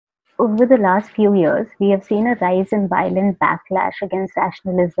Over the last few years, we have seen a rise in violent backlash against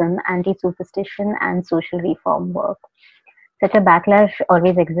rationalism, anti-superstition, and social reform work. Such a backlash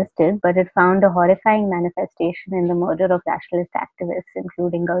always existed, but it found a horrifying manifestation in the murder of rationalist activists,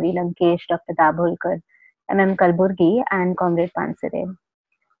 including Gauri Lankesh, Dr. Dabholkar, Kalburgi, and Comrade Pansare.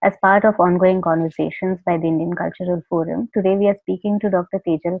 As part of ongoing conversations by the Indian Cultural Forum, today we are speaking to Dr.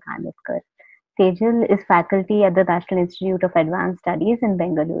 Tejal Kanitkar. Tejal is faculty at the National Institute of Advanced Studies in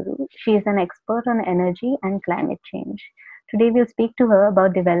Bengaluru. She is an expert on energy and climate change. Today we'll speak to her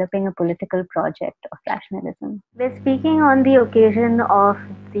about developing a political project of rationalism. We're speaking on the occasion of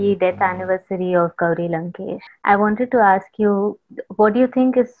the death anniversary of Gauri Lankesh. I wanted to ask you, what do you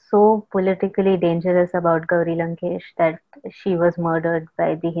think is so politically dangerous about Gauri Lankesh that she was murdered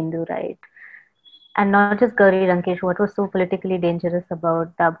by the Hindu right? And not just Gauri Lankesh, what was so politically dangerous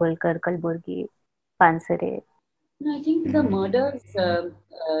about Dabholkar, Kalburgi, Pansare? I think the murders,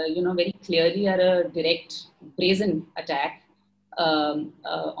 very clearly are a direct, brazen attack on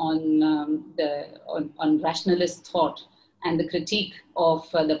rationalist thought and the critique of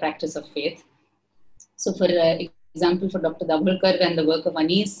the practice of faith. So, for example, for Dr. Dabholkar and the work of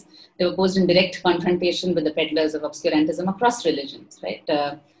NIAS, they were posed in direct confrontation with the peddlers of obscurantism across religions, right?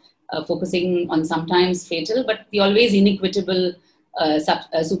 Focusing on sometimes fatal, but the always inequitable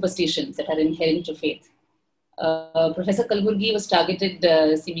superstitions that are inherent to faith. Professor Kalburgi was targeted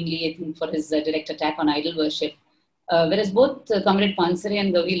seemingly, I think, for his direct attack on idol worship, whereas both Comrade Pansare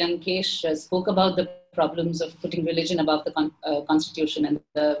and Gauri Lankesh spoke about the problems of putting religion above the constitution and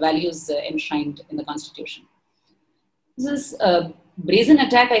the values enshrined in the constitution. This brazen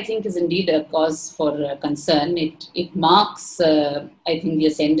attack, I think, is indeed a cause for concern. It marks, I think, the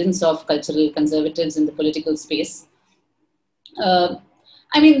ascendance of cultural conservatives in the political space. But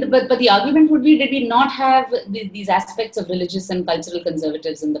the argument would be, did we not have these aspects of religious and cultural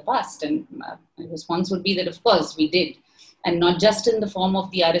conservatives in the past? And my response would be that, of course, we did. And not just in the form of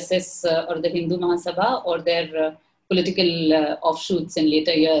the RSS or the Hindu Mahasabha or their political offshoots in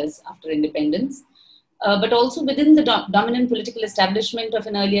later years after independence, but also within the dominant political establishment of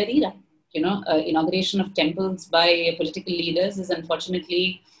an earlier era. Inauguration of temples by political leaders is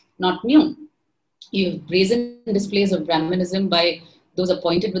unfortunately not new. You have brazen displays of Brahmanism by those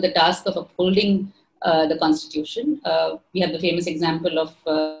appointed with the task of upholding the constitution. We have the famous example of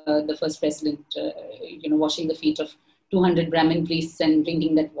the first president, washing the feet of 200 Brahmin priests and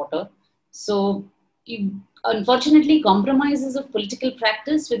drinking that water. So, unfortunately, compromises of political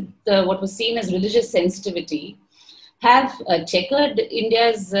practice with what was seen as religious sensitivity have checkered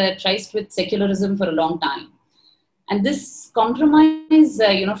India's tryst with secularism for a long time. And this compromise,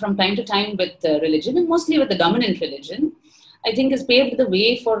 from time to time with religion, and mostly with the dominant religion, I think has paved the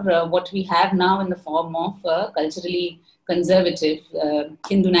way for what we have now in the form of culturally conservative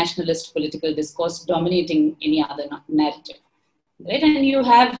Hindu nationalist political discourse dominating any other narrative. Right? And you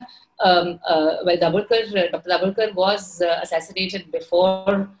have, Dr. Dabholkar was assassinated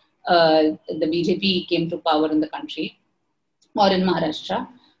before the BJP came to power in the country or in Maharashtra.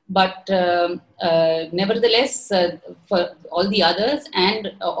 But nevertheless, for all the others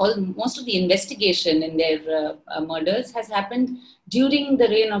and most of the investigation in their murders has happened during the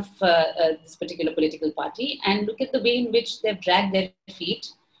reign of this particular political party. And look at the way in which they've dragged their feet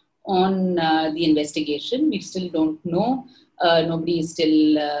on the investigation. We still don't know. Nobody is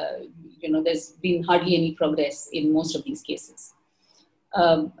still, there's been hardly any progress in most of these cases.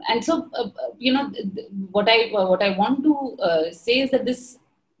 And so, what I want to say is that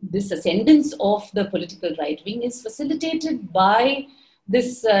this ascendance of the political right wing is facilitated by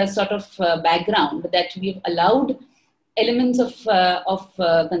this sort of background that we've allowed elements of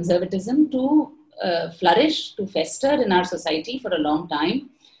conservatism to flourish, to fester in our society for a long time.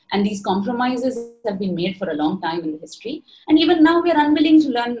 And these compromises have been made for a long time in the history. And even now we are unwilling to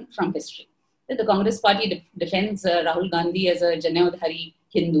learn from history. The Congress party defends Rahul Gandhi as a Janeodhari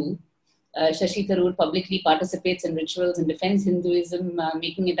Hindu. Shashi Tharoor publicly participates in rituals and defends Hinduism,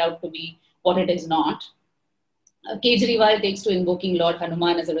 making it out to be what it is not. Kejriwal takes to invoking Lord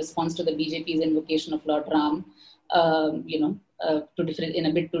Hanuman as a response to the BJP's invocation of Lord Ram, in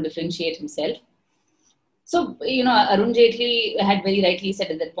a bid to differentiate himself. So, Arun Jaitley had very rightly said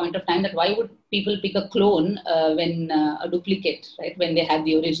at that point of time that why would people pick a clone when a duplicate, right, when they have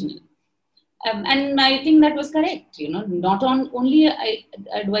the original? And I think that was correct. Not only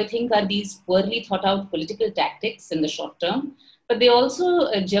do I think are these poorly thought out political tactics in the short term, but they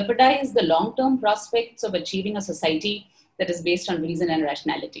also jeopardize the long-term prospects of achieving a society that is based on reason and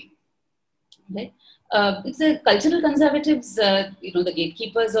rationality. Right? It's the cultural conservatives, the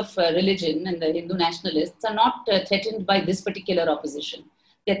gatekeepers of religion and the Hindu nationalists are not threatened by this particular opposition.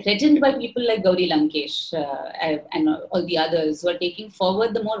 They're threatened by people like Gauri Lankesh and all the others who are taking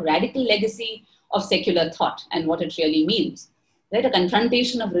forward the more radical legacy of secular thought and what it really means. Right? A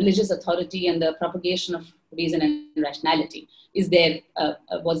confrontation of religious authority and the propagation of reason and rationality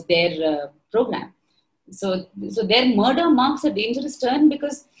was their program. So their murder marks a dangerous turn,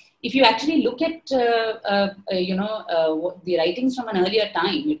 because if you actually look at the writings from an earlier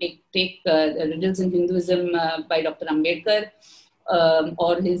time, you take Riddles in Hinduism by Dr. Ambedkar,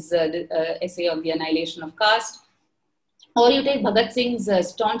 or his essay on the annihilation of caste, or you take Bhagat Singh's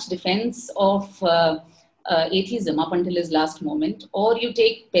staunch defense of atheism up until his last moment, or you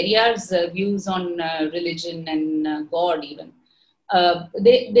take Periyar's views on religion and God even.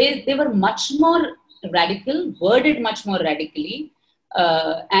 They were much more radical, worded much more radically,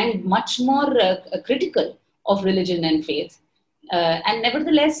 and much more critical of religion and faith. And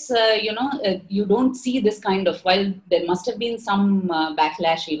nevertheless, you don't see this kind of, while there must have been some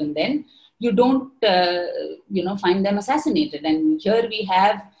backlash even then, you don't, find them assassinated. And here we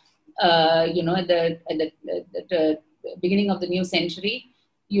have, at the beginning of the new century,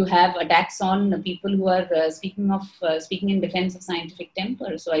 you have attacks on people who are speaking in defense of scientific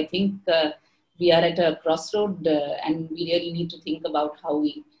temper. So I think we are at a crossroad, and we really need to think about how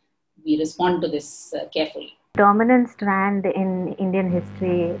we respond to this carefully. Dominant strand in Indian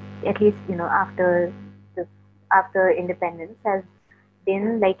history, at least after independence, has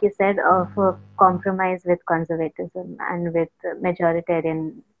been, like you said, of a compromise with conservatism and with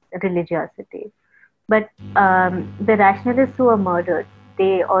majoritarian religiosity. But the rationalists who were murdered,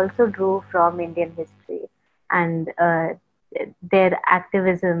 they also drew from Indian history, and their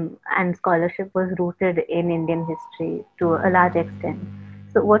activism and scholarship was rooted in Indian history to a large extent.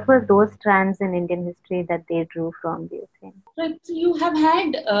 So, what were those strands in Indian history that they drew from, do you think? Right. So you have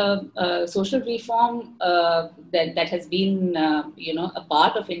had social reform that has been, a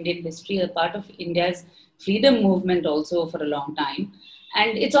part of Indian history, a part of India's freedom movement also for a long time.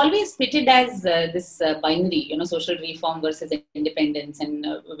 And it's always pitted as this binary, social reform versus independence, and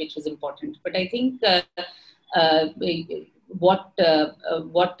which was important. But I think what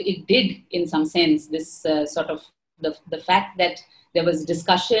it did, in some sense, this sort of the fact that there was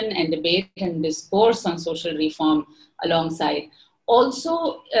discussion and debate and discourse on social reform alongside,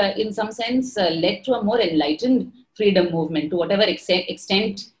 also in some sense led to a more enlightened freedom movement. To whatever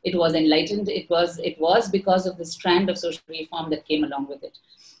extent it was enlightened, it was because of the strand of social reform that came along with it.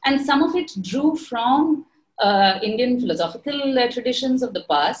 And some of it drew from Indian philosophical traditions of the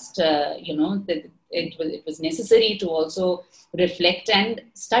past. It was necessary to also reflect and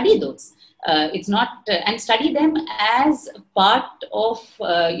study those. It's not and study them as part of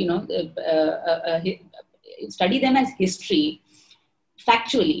study them as history,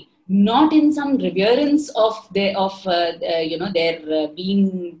 factually, not in some reverence of their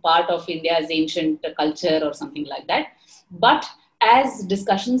being part of India's ancient culture or something like that, but as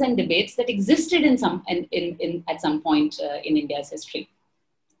discussions and debates that existed at some point in India's history.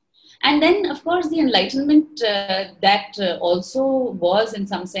 And then, of course, the Enlightenment that also was, in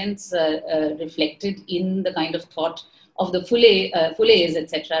some sense, reflected in the kind of thought of the Fules,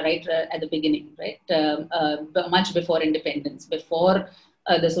 etc., right, at the beginning, right, much before independence, before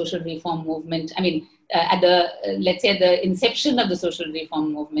the social reform movement. I mean, let's say, at the inception of the social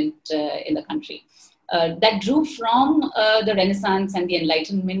reform movement in the country. That drew from the Renaissance and the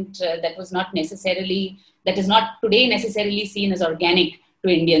Enlightenment that is not today necessarily seen as organic to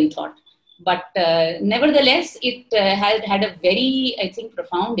Indian thought. But nevertheless, it had a very, I think,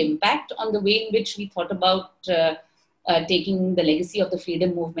 profound impact on the way in which we thought about taking the legacy of the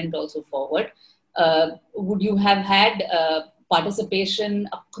freedom movement also forward. Would you have had participation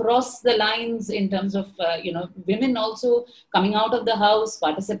across the lines in terms of, women also coming out of the house,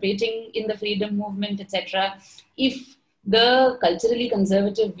 participating in the freedom movement, etc., if the culturally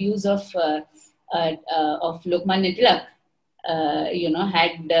conservative views of Lokmanya Tilak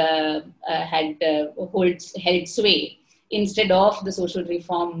held sway instead of the social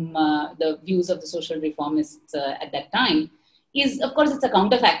reform, the views of the social reformists at that time, is, of course, it's a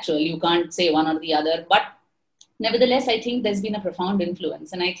counterfactual. You can't say one or the other, but nevertheless, I think there's been a profound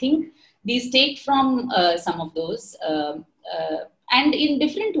influence, and I think these take from some of those, and in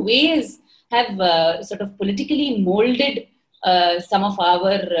different ways have sort of politically molded some of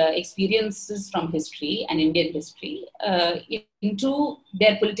our experiences from history and Indian history into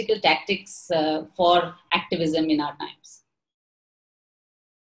their political tactics for activism in our times.